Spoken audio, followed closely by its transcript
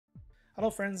Hello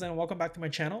friends and welcome back to my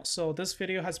channel. So this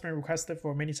video has been requested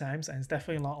for many times and it's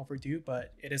definitely long overdue,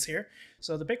 but it is here.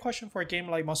 So the big question for a game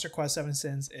like Monster Quest 7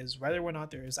 Sins is whether or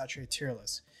not there is actually a tier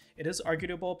list. It is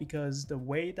arguable because the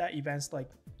way that events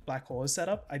like Black Hole is set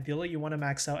up, ideally you want to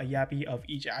max out a Yabi of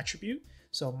each attribute.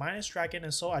 So minus Dragon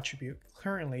and Soul attribute,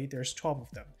 currently there's 12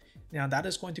 of them. Now that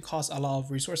is going to cost a lot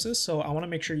of resources, so I want to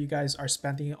make sure you guys are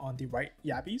spending on the right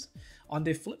Yabis. On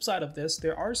the flip side of this,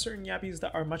 there are certain Yabis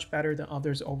that are much better than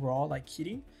others overall, like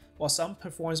Keating, while some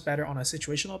performs better on a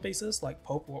situational basis like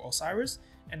Pope or Osiris,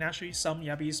 and naturally some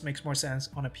Yabis makes more sense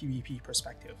on a PvP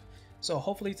perspective. So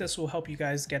hopefully this will help you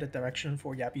guys get a direction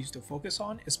for Yabis to focus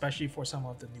on, especially for some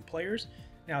of the new players.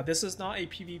 Now this is not a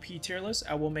PvP tier list,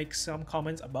 I will make some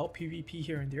comments about PvP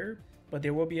here and there, but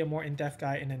there will be a more in-depth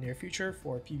guide in the near future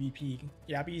for PvP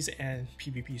Yabis and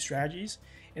PvP strategies.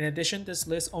 In addition, this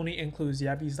list only includes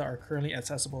Yabis that are currently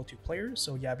accessible to players,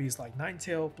 so Yabis like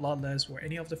Ninetail, Bloodless, or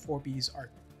any of the 4Bs are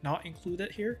not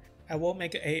included here. I will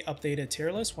make a updated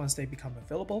tier list once they become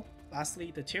available.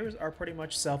 Lastly, the tiers are pretty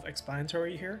much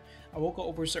self-explanatory here. I will go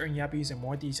over certain Yabis in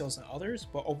more details than others,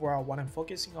 but overall what I'm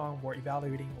focusing on or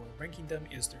evaluating or ranking them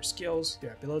is their skills,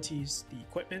 their abilities, the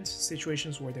equipment,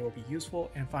 situations where they will be useful,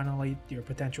 and finally their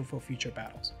potential for future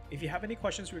battles. If you have any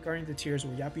questions regarding the tiers or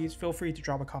Yabis, feel free to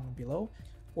drop a comment below,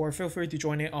 or feel free to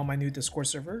join in on my new Discord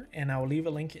server, and I will leave a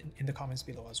link in the comments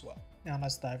below as well. Now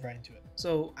let's dive right into it.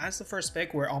 So as the first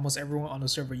pick where almost everyone on the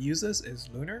server uses is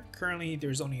Lunar. Currently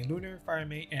there's only Lunar,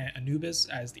 Firemane, and Anubis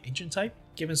as the ancient type.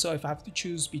 Given so, if I have to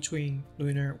choose between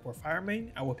Lunar or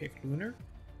Firemane, I will pick Lunar.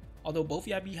 Although both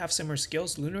Yabi have similar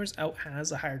skills, Lunar's out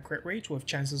has a higher crit rate with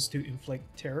chances to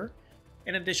inflict terror.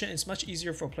 In addition, it's much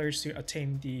easier for players to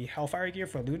attain the Hellfire gear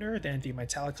for Lunar than the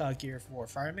Metallica gear for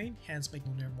Firemane, hence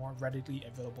making Lunar more readily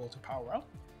available to power up.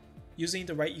 Using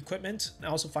the right equipment, I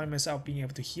also find myself being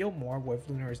able to heal more with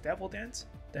Lunar's Devil Dance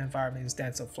than Firemane's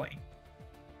Dance of Flame.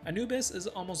 Anubis is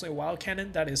almost a wild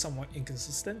cannon that is somewhat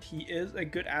inconsistent. He is a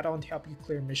good add-on to help you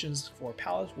clear missions for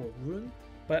Palace or Rune,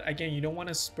 but again, you don't want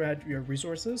to spread your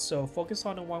resources, so focus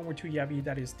on a 1 or 2 Yabi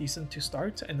that is decent to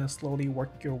start and then slowly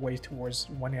work your way towards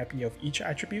 1 Yabi of each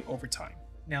attribute over time.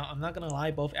 Now, I'm not gonna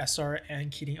lie, both SR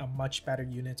and Keating are much better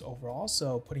units overall,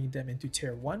 so putting them into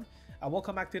tier 1. I will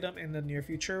come back to them in the near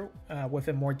future with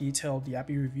a more detailed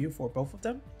Yabi review for both of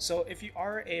them. So if you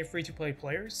are a free-to-play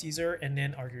player, Caesar and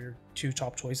Nin are your 2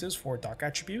 top choices for Dark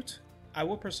attribute. I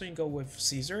will personally go with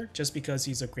Caesar just because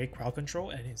he's a great crowd control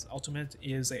and his ultimate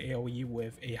is a AoE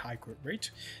with a high crit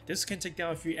rate. This can take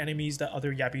down a few enemies that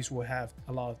other Yabis will have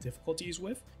a lot of difficulties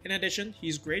with. In addition,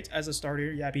 he's great as a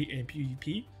starter Yabi in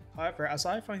PvP. However,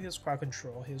 aside from his crowd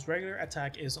control, his regular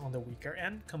attack is on the weaker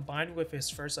end, combined with his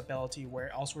first ability where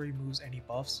it also removes any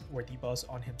buffs or debuffs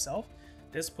on himself.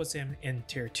 This puts him in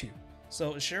tier 2.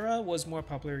 So Shira was more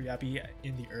popular Yabi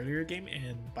in the earlier game,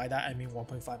 and by that I mean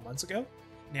 1.5 months ago.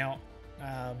 Now,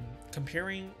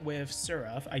 comparing with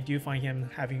Seraph, I do find him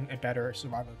having a better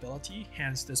survivability,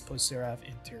 hence this puts Seraph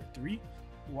in tier 3.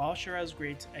 While Shira is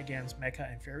great against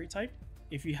Mecha and Fairy type,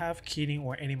 if you have Keating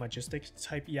or any Majestic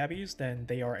type Yabis, then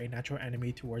they are a natural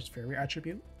enemy towards Fairy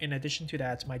attribute. In addition to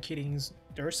that, my Keating's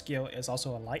third skill is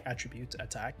also a light attribute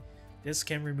attack. This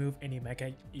can remove any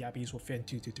Mecha Yabis within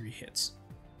 2 to 3 hits.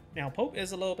 Now, Pope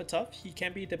is a little bit tough. He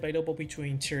can be debatable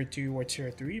between tier 2 or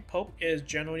tier 3. Pope is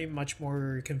generally much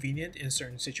more convenient in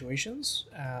certain situations,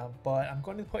 but I'm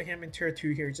going to put him in tier 2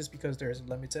 here just because there's a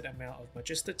limited amount of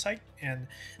Majestic type, and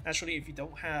naturally if you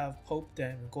don't have Pope,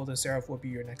 then Golden Seraph would be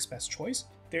your next best choice.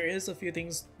 There is a few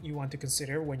things you want to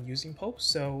consider when using Pope.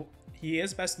 So he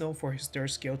is best known for his third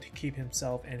skill to keep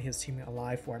himself and his team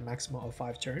alive for a maximum of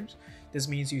 5 turns. This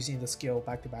means using the skill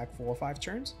back-to-back 4 or 5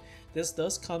 turns. This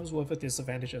does comes with a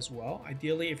disadvantage as well.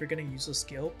 Ideally, if you're going to use a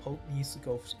skill, Pope needs to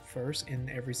go first in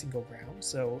every single round,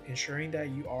 so ensuring that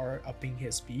you are upping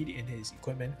his speed in his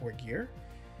equipment or gear.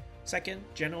 Second,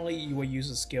 generally you will use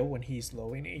a skill when he's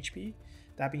low in HP.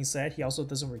 That being said, he also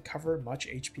doesn't recover much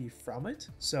HP from it,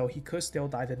 so he could still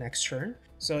die the next turn.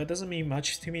 So it doesn't mean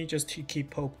much to me just to keep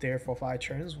Pope there for 5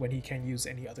 turns when he can use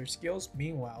any other skills.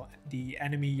 Meanwhile, the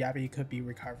enemy Yabi could be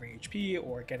recovering HP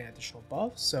or getting additional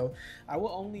buffs, so I will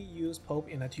only use Pope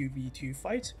in a 2v2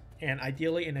 fight. And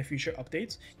ideally in the future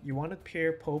updates, you want to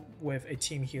pair Pope with a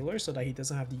team healer so that he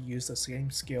doesn't have to use the same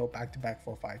skill back-to-back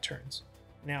for 5 turns.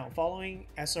 Now, following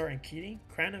SR and Keating,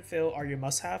 Cran and Phil are your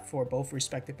must-have for both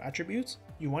respective attributes.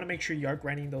 You want to make sure you are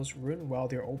grinding those runes while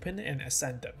they're open and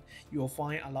ascend them. You will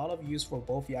find a lot of use for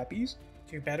both Yabis.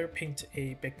 To better paint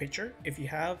a big picture, if you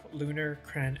have Lunar,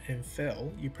 Cran, and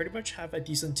Phil, you pretty much have a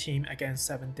decent team against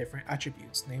 7 different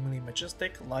attributes, namely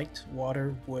Majestic, Light,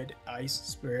 Water, Wood, Ice,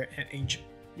 Spirit, and Ancient.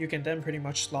 You can then pretty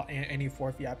much slot in any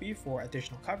 4th Yabi for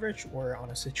additional coverage or on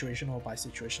a situational by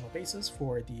situational basis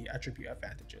for the attribute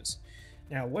advantages.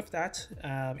 Now with that,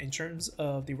 in terms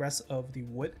of the rest of the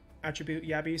wood attribute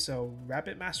Yabi, so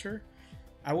Rabbit Master,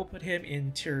 I will put him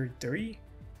in tier 3.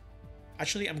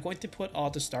 Actually, I'm going to put all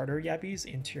the starter Yabis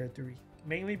in tier 3,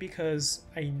 mainly because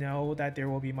I know that there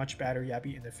will be much better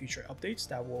Yabi in the future updates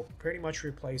that will pretty much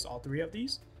replace all 3 of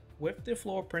these. With the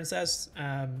Floor Princess,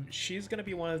 she's going to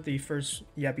be one of the first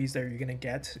Yabis that you're going to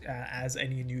get as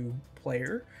any new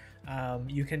player.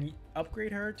 You can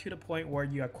upgrade her to the point where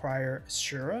you acquire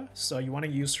Shura, so you want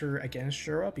to use her against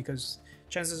Shura because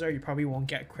chances are you probably won't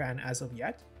get Cran as of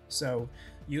yet. So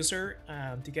use her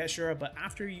to get Shura, but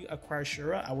after you acquire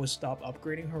Shura, I would stop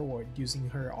upgrading her or using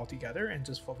her altogether and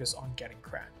just focus on getting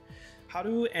Cran.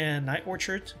 Hadu and Night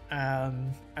Orchard,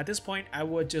 at this point I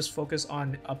would just focus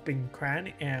on upping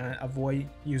Cran and avoid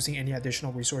using any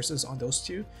additional resources on those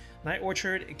two. Night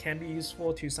Orchard, it can be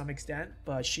useful to some extent,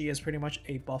 but she is pretty much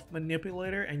a buff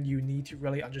manipulator and you need to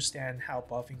really understand how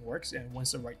buffing works and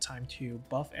when's the right time to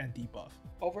buff and debuff.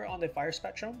 Over on the fire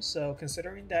spectrum, so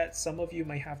considering that some of you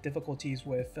might have difficulties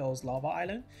with Phil's Lava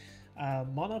Island,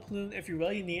 Monoplume, if you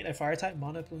really need a fire type,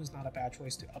 Monoplume is not a bad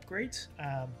choice to upgrade,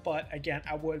 but again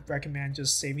I would recommend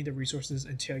just saving the resources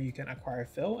until you can acquire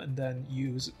Phil and then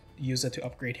use it to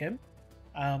upgrade him.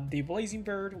 The Blazing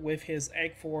Bird with his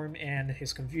egg form and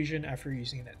his confusion after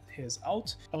using his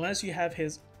ult, unless you have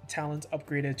his talent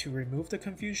upgraded to remove the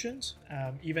confusions,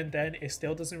 even then it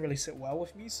still doesn't really sit well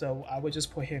with me, so I would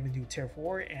just put him into tier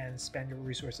 4 and spend your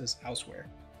resources elsewhere.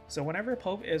 So whenever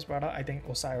Pope is brought up, I think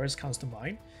Osiris comes to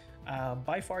mind.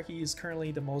 By far he is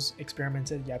currently the most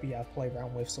experimented Yabi I've played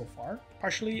around with so far.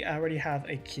 Partially I already have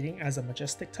a Keating as a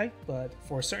majestic type, but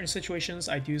for certain situations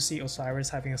I do see Osiris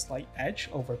having a slight edge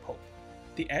over Pope.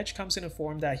 The edge comes in a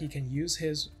form that he can use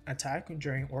his attack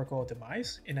during Oracle of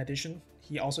Demise. In addition,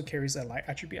 he also carries a light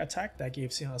attribute attack that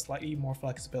gives him a slightly more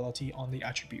flexibility on the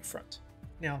attribute front.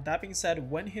 Now that being said,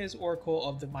 when his Oracle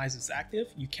of Demise is active,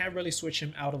 you can't really switch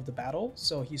him out of the battle,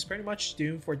 so he's pretty much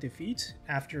doomed for defeat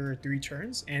after 3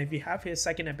 turns, and if you have his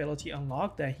second ability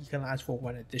unlocked, then he can last for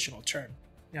 1 additional turn.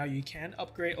 Now you can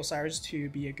upgrade Osiris to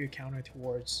be a good counter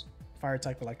towards fire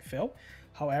type like Phil.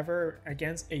 However,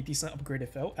 against a decent upgraded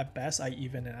Phil, at best I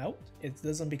even it out. It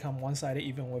doesn't become one-sided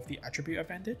even with the attribute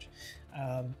advantage,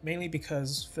 mainly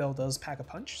because Phil does pack a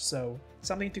punch, so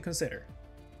something to consider.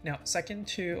 Now, second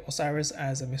to Osiris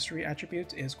as a mystery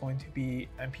attribute is going to be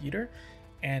MP Eater,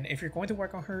 and if you're going to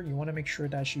work on her, you want to make sure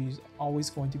that she's always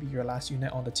going to be your last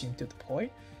unit on the team to deploy.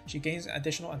 She gains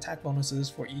additional attack bonuses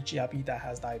for each Yabi that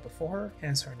has died before her,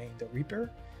 hence her name the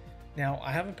Reaper. Now,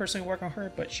 I haven't personally worked on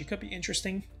her, but she could be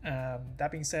interesting.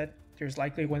 That being said, there's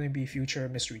likely going to be future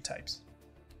mystery types.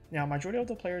 Now, majority of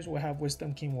the players will have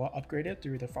Wisdom King well upgraded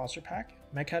through the Foster Pack.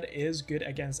 Mechhead is good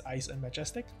against Ice and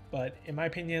Majestic, but in my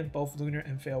opinion, both Lunar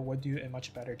and Phil would do a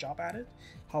much better job at it.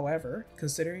 However,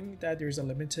 considering that there's a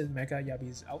limited Mega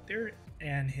Yabis out there,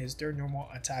 and his third normal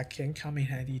attack can come in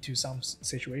handy to some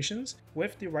situations,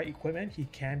 with the right equipment, he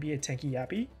can be a tanky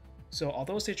Yabi. So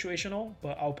although situational,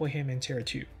 but I'll put him in tier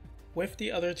 2. With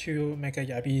the other 2 Mega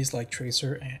Yabis like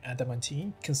Tracer and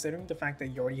Adamantine, considering the fact that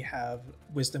you already have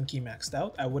Wisdom Key maxed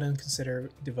out, I wouldn't consider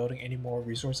devoting any more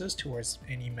resources towards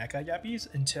any Mega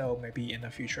Yabis until maybe in a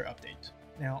future update.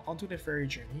 Now onto the Fairy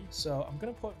Journey, so I'm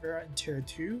gonna put Vera in tier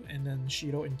 2 and then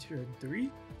Shido in tier 3.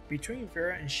 Between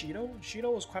Vera and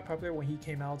Shido was quite popular when he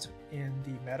came out in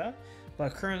the meta,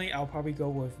 but currently I'll probably go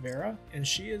with Vera, and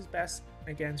she is best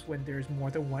against when there's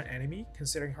more than one enemy,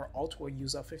 considering her ult will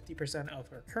use up 50% of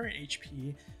her current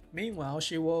HP. Meanwhile,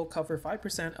 she will cover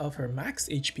 5% of her max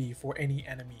HP for any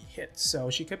enemy hit, so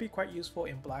she could be quite useful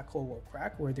in Black Hole or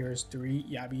Crack where there's 3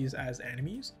 Yabis as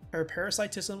enemies. Her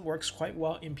Parasitism works quite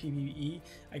well in PvE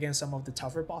against some of the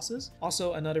tougher bosses.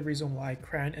 Also another reason why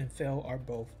Cran and Phil are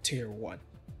both tier 1.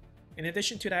 In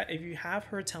addition to that, if you have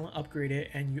her talent upgraded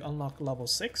and you unlock level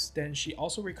 6, then she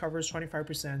also recovers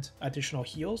 25% additional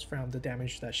heals from the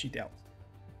damage that she dealt.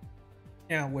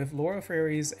 Now with Laura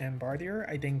Fairies and Bardier,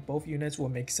 I think both units will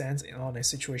make sense on a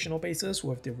situational basis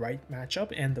with the right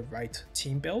matchup and the right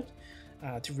team build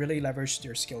to really leverage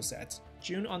their skill sets.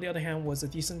 June on the other hand was a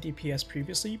decent DPS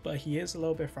previously, but he is a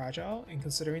little bit fragile, and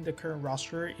considering the current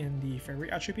roster in the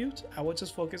Fairy attribute, I would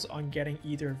just focus on getting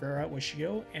either Vera or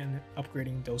Shio and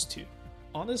upgrading those 2.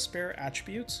 On the spare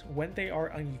attributes, when they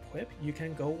are unequipped, you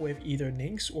can go with either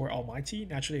Nynx or Almighty.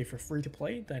 Naturally, if you're free to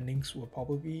play, then Nynx will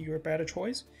probably be your better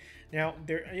choice. Now,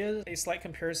 there is a slight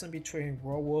comparison between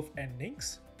Royal Wolf and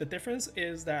Nynx. The difference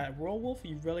is that Royal Wolf,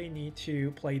 you really need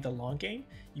to play the long game.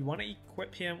 You want to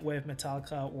equip him with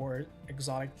Metallica or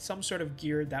exotic, some sort of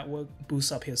gear that will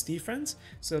boost up his defense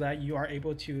so that you are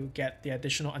able to get the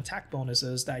additional attack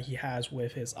bonuses that he has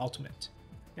with his ultimate.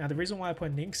 Now, the reason why I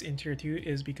put Nynx in tier 2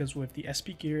 is because with the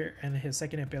SP gear and his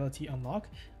second ability unlock,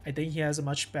 I think he has a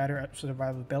much better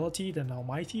survivability than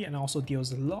Almighty and also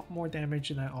deals a lot more damage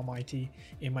than Almighty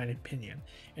in my opinion.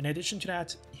 In addition to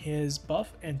that, his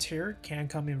buff and tier can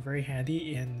come in very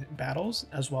handy in battles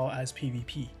as well as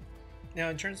PvP. Now,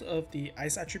 in terms of the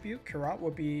ice attribute, Karat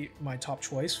would be my top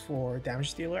choice for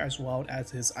damage dealer, as well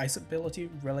as his ice ability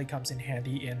really comes in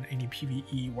handy in any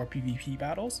PvE or PvP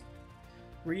battles.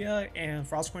 Rhea and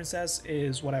Frost Princess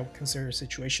is what I would consider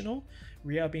situational.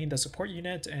 Rhea being the support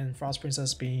unit and Frost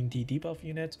Princess being the debuff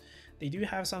unit. They do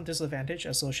have some disadvantage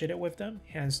associated with them,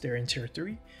 hence they're in tier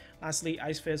 3. Lastly,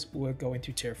 Ice Fist would go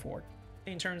into tier 4.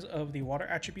 In terms of the water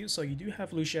attribute, so you do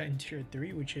have Lucia in tier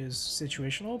 3, which is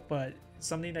situational, but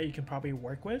something that you can probably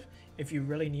work with if you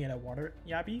really need a water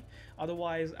Yabi.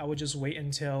 Otherwise, I would just wait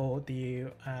until the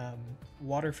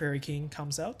Water Fairy King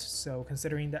comes out. So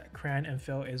considering that Cran and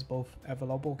Phil is both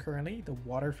available currently, the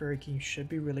Water Fairy King should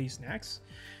be released next.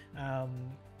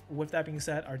 With that being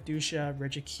said, Ardusha,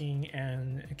 Rigid King,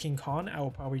 and King Khan, I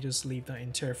will probably just leave them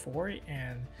in tier 4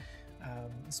 and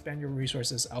spend your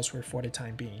resources elsewhere for the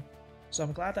time being. So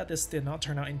I'm glad that this did not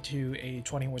turn out into a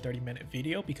 20 or 30 minute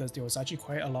video because there was actually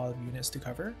quite a lot of units to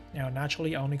cover. Now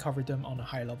naturally I only covered them on a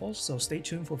high level, so stay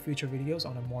tuned for future videos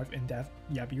on a more in-depth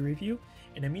Yabi review.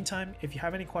 In the meantime, if you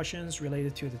have any questions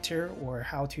related to the tier or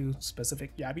how to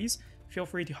specific Yabis, feel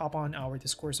free to hop on our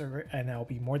Discord server and I'll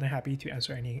be more than happy to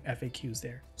answer any FAQs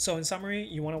there. So in summary,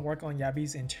 you want to work on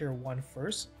Yabis in tier 1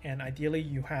 first, and ideally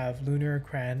you have Lunar,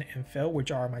 Cran, and Phil,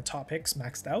 which are my top picks,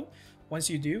 maxed out. Once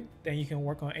you do, then you can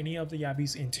work on any of the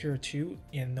Yabis in tier 2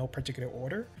 in no particular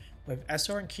order. With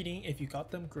SR and Keating, if you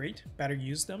got them, great, better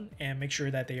use them and make sure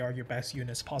that they are your best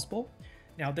units possible.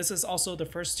 Now this is also the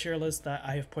first tier list that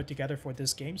I have put together for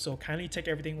this game, so kindly take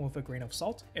everything with a grain of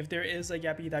salt. If there is a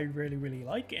Yabi that you really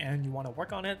like and you want to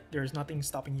work on it, there's nothing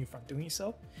stopping you from doing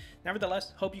so.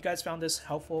 Nevertheless, hope you guys found this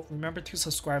helpful. Remember to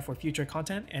subscribe for future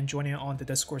content and join in on the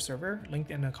Discord server,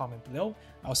 linked in the comment below.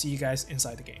 I'll see you guys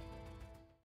inside the game.